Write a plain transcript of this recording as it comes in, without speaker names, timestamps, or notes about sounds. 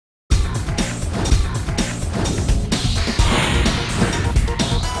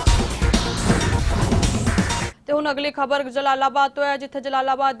ਤੇ ਹੁਣ ਅਗਲੀ ਖਬਰ ਜਲਾਲਾਬਾਦ ਤੋਂ ਹੈ, ਜਿੱਥੇ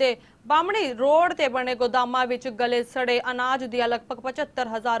ਜਲਾਲਾਬਾਦ ਦੇ ਬਾਮਣੀ ਰੋਡ ਤੇ ਬਣੇ ਗੋਦਾਮਾਂ ਵਿੱਚ ਗਲੇ ਸੜੇ ਅਨਾਜ ਦੀਆਂ ਲਗਭਗ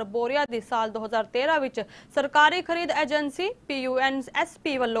 75,000 ਬੋਰੀਆਂ ਦੀ ਸਾਲ 2013 ਵਿੱਚ ਸਰਕਾਰੀ ਖਰੀਦ ਏਜੰਸੀ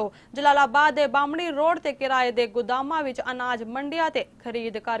PUNSP ਵੱਲੋਂ ਜਲਾਲਾਬਾਦ ਦੇ ਬਾਮਣੀ ਰੋਡ ਤੇ ਕਿਰਾਏ ਦੇ ਗੋਦਾਮਾਂ ਵਿੱਚ ਅਨਾਜ ਮੰਡੀਆਂ ਤੇ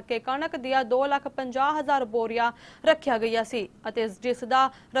ਖਰੀਦ ਕਰਕੇ ਕਣਕ ਦੀਆਂ 2,50,000 ਬੋਰੀਆਂ ਰੱਖਿਆ ਗਈਆਂ ਸੀ ਅਤੇ ਜਿਸ ਦਾ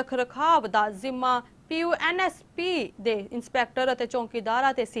ਰੱਖ-ਰਖਾਵ ਦਾ ਜ਼ਿੰਮਾ PUNSP ਦੇ ਇੰਸਪੈਕਟਰ ਅਤੇ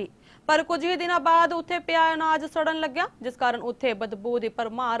ਚੌਕੀਦਾਰਾਂ ਤੇ ਸੀ। पर कुछ ही दिनों बाद उत्थे पिया अनाज सड़न लग्या, जिस कारण उत्थे बदबू दी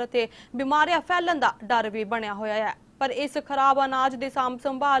परमार ते बीमारियां फैलन दा डर भी बनिया होया है। पर इस खराब अनाज दी साम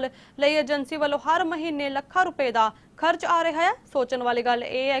संभाल लई एजेंसी वालों हर महीने लाखां रुपए दा खर्च आ रहा है। सोचण वाली गल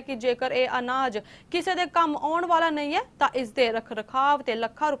यह है कि जेकर यह अनाज किसी दे काम आउण वाला नहीं है तो इस दे रख रखाव ते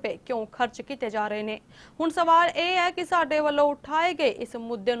लाखां रुपए क्यों खर्च किए जा रहे हैं। हुण सवाल यह है कि साडे वालों उठाए गए इस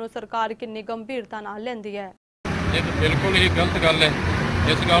मुद्दे नूं सरकार कितनी गंभीरता नाल लैंदी है। बिल्कुल ही गलत गल है,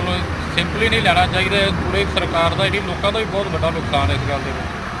 इस गल सिंपली नहीं लेना चाहिए। पूरे सरकार का जी लोगों का भी बहुत बड़ा नुकसान है। इस गल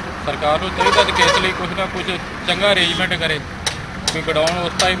सरकार को चाहिए कि इस लिए कुछ ना कुछ चंगा अरेंजमेंट करे, कोई गडाउन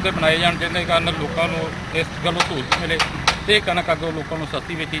उस टाइम से बनाए जाए जिसके कारण लोगों को इस गलों सहूलत मिले तो कणक अगों लोगों को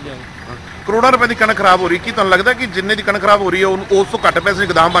सस्ती बेची जाए। करोड़ों रुपए की कणक खराब हो रही, की तुहानूं लगदा कि जिन्ने की कणक खराब हो रही है उस तो घट पैसे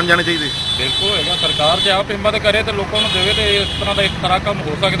गोदाम बन जाने चाहिए? बिल्कुल है, सरकार जो आप हिम्मत करे तो लोगों को देवे तो इस तरह का एक सारा काम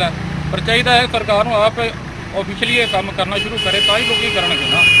हो सकता है। पर चाहिए है सरकार को आप ऑफिशियली ये काम करना शुरू करे तो ही लोग करनगे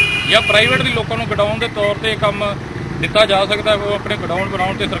ना, या प्राइवेटली लोगों को गडाउन के तौर पर काम दिता जा सकता है। वो अपने गडाउन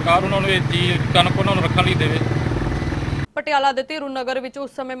बनाने से सरकार उन्होंने चीज़ कणक उन्होंने रखने लिए देवे। पटियाला दे धीरू नगर विच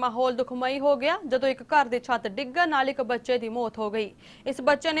उस समय माहौल दुखमई हो गया जदों एक घर की छत डिग्गण नाल एक बच्चे की मौत हो गई। इस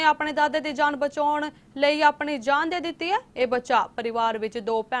बच्चे ने अपने दादे की जान बचाउण लई अपनी जान दे दित्ती है। यह बच्चा परिवार विच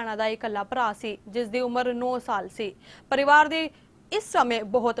दो भैणां दा इकल्ला भरा सी जिस दी उम्र 9 साल सी। परिवार दी इस समय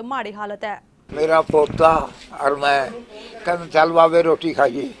बहुत माड़ी हालत है। मेरा पोता और मैं कहते चल बाबे रोटी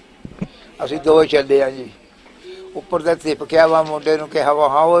खाइए, असी दो चले हैं जी। उपर से तिपकिया वा मुंडे नूं कहा वा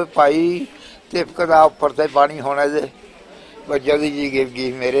हाँ वो भाई तिपकदा उपर से पानी होने दे, पर जदी जी गिर गई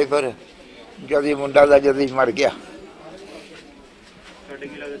मेरे पर, जदी मुंडा दा जदी मर गया।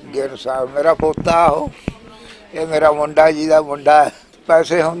 गिर साहब मेरा पोता हो, ये मेरा मुंडा जी दा मुंडा है।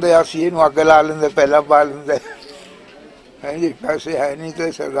 पैसे होंदे असी इहनूं अग ला लेंदे, पहला पा लेंदे है जी। पैसे है नहीं तो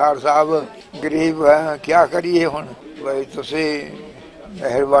सरदार साहब गरीब है, क्या करिए हुण भाई तुसी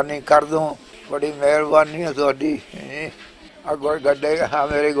मेहरबानी कर दो, बड़ी मेहरबानी है तुहाडी। अगो गड्डे हाँ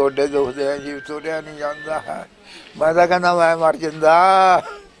मेरे गोडे दुखते हैं जी, तुरिया नहीं जाता है। मैं तो कहना मैं मर जांदा,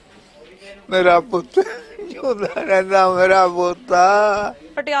 मेरा पुत जिंदा रहंदा, मेरा पोता।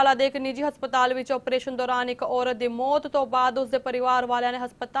 पटियाला दे एक निजी हस्पताल विच ऑपरेशन दौरान एक औरत की मौत तो बाद उसके परिवार वालियां ने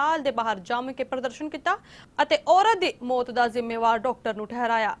हस्पताल के बाहर जम के प्रदर्शन किया अते औरत की मौत का जिम्मेवार डॉक्टर नूं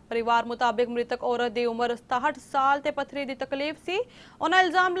ठहराया। परिवार मुताबिक मृतक औरत की उम्र 67 साल ते पथरी की तकलीफ सी। उन्हें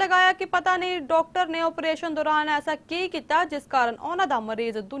इल्जाम लगाया कि पता नहीं डॉक्टर ने ऑपरेशन दौरान ऐसा की किया जिस कारण उन्हां दा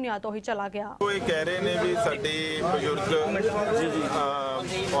मरीज दुनिया तो ही चला गया। कोई कह रहे ने भी साडी बुजुर्ग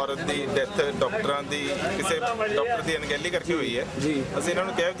औरत की डेथ डॉक्टरां दी किसी डॉक्टर की अनगैली करके हुई है जी। ਅਸੀਂ ਇਹਨਾਂ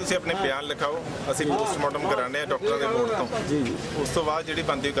ਨੂੰ ਕਿਹਾ ਤੁਸੀਂ ਆਪਣੇ ਬਿਆਨ ਲਿਖਾਓ, ਅਸੀਂ ਪੋਸਟਮਾਰਟਮ ਕਰਾਣੇ ਆ ਡਾਕਟਰਾਂ ਦੇ ਮੋੜ ਤੋਂ ਜੀ ਜੀ, ਉਸ ਤੋਂ ਬਾਅਦ ਜਿਹੜੀ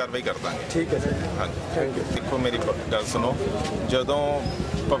ਬੰਦੀ ਕਾਰਵਾਈ ਕਰ ਦਾਂਗੇ। ਠੀਕ ਹੈ ਸਰ, ਹਾਂਜੀ ਥੈਂਕ ਯੂ। ਦੇਖੋ ਮੇਰੀ ਗੱਲ ਸੁਣੋ, ਜਦੋਂ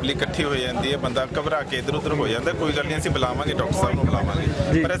ਪਬਲਿਕ ਇਕੱਠੀ ਹੋ ਜਾਂਦੀ ਹੈ ਬੰਦਾ ਘਬਰਾ ਕੇ ਇਧਰ ਉਧਰ ਹੋ ਜਾਂਦਾ, ਕੋਈ ਗੱਲ ਨਹੀਂ ਅਸੀਂ ਬੁਲਾਵਾਂਗੇ, ਡਾਕਟਰ ਸਾਹਿਬ ਨੂੰ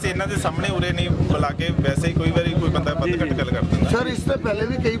ਬੁਲਾਵਾਂਗੇ, ਪਰ ਅਸੀਂ ਇਹਨਾਂ ਦੇ ਸਾਹਮਣੇ ਉਰੇ ਨਹੀਂ ਬੁਲਾ ਕੇ ਵੈਸੇ ਹੀ ਕਈ ਵਾਰੀ ਕੋਈ ਬੰਦਾ ਵੱਧ ਘੱਟ ਗੱਲ ਕਰ ਦਿੰਦਾ। ਸਰ ਇਸ ਤੋਂ ਪਹਿਲੇ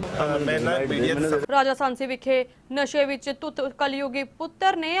ਵੀ ਕਈ ਮੈਂ ਨਾ ਮੀਡੀਆ ਰਾਜਾ ਸਾਂਸੀ ਵਿਖੇ ਨਸ਼ੇ ਵਿੱਚ ਧੁੱਤ ਕਲਯੁਗੀ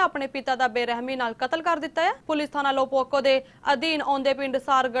ਪੁੱਤਰ ਨੇ ਆਪਣੇ ਪਿਤਾ ਦਾ ਬੇਰਹਿਮੀ ਨਾਲ ਕਤਲ ਕਰ ਦਿੱਤਾ ਹੈ। ਪੁਲਿਸ ਥਾਣਾ ਲੋਪੋਕੋ ਦੇ ਅਧੀਨ ਆਉਂਦੇ ਪਿੰਡ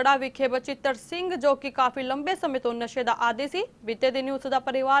ਸਾਰਗੜਾ ਵਿਖੇ ਬਚਿੱਤਰ ਸਿੰਘ ਜੋ ਕਿ ਕਾਫੀ ਲੰਬੇ ਸਮੇਂ ਤੋਂ ਨਸ਼ੇ ਦਾ ਆਦੀ ਸੀ, ਬੀਤੇ ਦਿਨ ਉਸ ਦਾ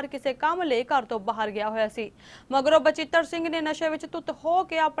ਪਰਿਵਾਰ ਕਿਸੇ ਕੰਮ ਲਈ ਘਰ ਤੋਂ ਬਾਹਰ ਗਿਆ ਹੋਇਆ ਸੀ। ਮਗਰੋਂ ਬਚਿੱਤਰ ਸਿੰਘ ਨੇ ਨਸ਼ੇ ਵਿੱਚ ਧੁੱਤ ਹੋ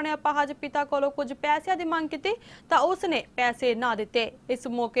ਕੇ ਆਪਣੇ ਅਪਾਹਜ ਪਿਤਾ ਕੋਲੋਂ ਕੁਝ ਪੈਸਿਆਂ ਦੀ ਮੰਗ ਕੀਤੀ ਤਾਂ ਉਸ ਨੇ ਪੈਸੇ ਨਾ ਦਿੱਤੇ। ਇਸ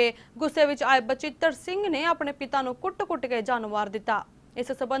ਮੌਕੇ ਗੁੱਸੇ ਵਿੱਚ ਆਏ ਬਚਿੱਤਰ ਸਿੰਘ ਨੇ ਆਪਣੇ ਪਿਤਾ ਨੂੰ ਕੁੱਟ-ਕੁੱਟ ਕੇ ਜਾਨ ਮਾਰ ਦਿੱਤਾ। इस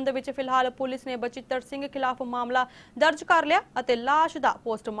संबंध में फिलहाल पुलिस ने बचित्तर सिंह खिलाफ मामला दर्ज कर लिया और लाश का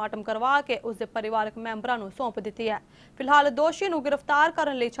पोस्टमार्टम करवा के उसके परिवारक मैंबरां नूं सौंप दी है। फिलहाल दोषी नूं गिरफ्तार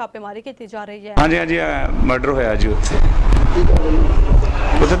करने लई छापेमारी की जा रही है। हाँ जी हाँ जी, मर्डर होया जी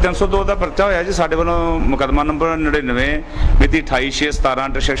उत्थे 302 का परचा होया जी। साडे वालों मुकदमा नंबर 99 मिति 28/6/17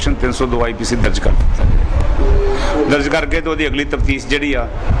 अंडर सैक्शन 302 IPC दर्ज कर दिता है। दर्ज करके तो अगली तफ्तीश जी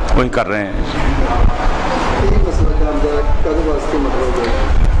वही कर रहे हैं।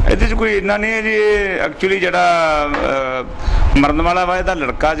 ਇਹਦੇ 'ਚ ਕੋਈ ਇੰਨਾ ਨਹੀਂ ਹੈ ਜੀ। ਐਕਚੁਅਲੀ ਜਿਹੜਾ ਮਰਨ ਵਾਲਾ ਵਾ ਇਹਦਾ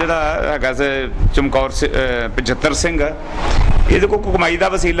ਲੜਕਾ ਜਿਹੜਾ ਹੈਗਾ ਸੀ ਚਮਕੌਰ 75 ਸਿੰਘ, ਇਹਦੇ ਕੋਲ ਕਮਾਈ ਦਾ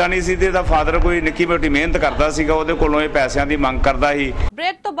ਵਸੀਲਾ ਨਹੀਂ ਸੀ ਤੇ ਇਹਦਾ ਫਾਦਰ ਕੋਈ ਨਿੱਕੀ ਮੋਟੀ ਮਿਹਨਤ ਕਰਦਾ ਸੀਗਾ, ਉਹਦੇ ਕੋਲੋਂ ਇਹ ਪੈਸਿਆਂ ਦੀ ਮੰਗ ਕਰਦਾ ਸੀ।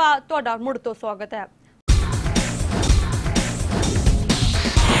 ਬ੍ਰੇਕ ਤੋਂ ਬਾਅਦ ਤੁਹਾਡਾ ਮੁੜ ਤੋਂ ਸਵਾਗਤ ਹੈ।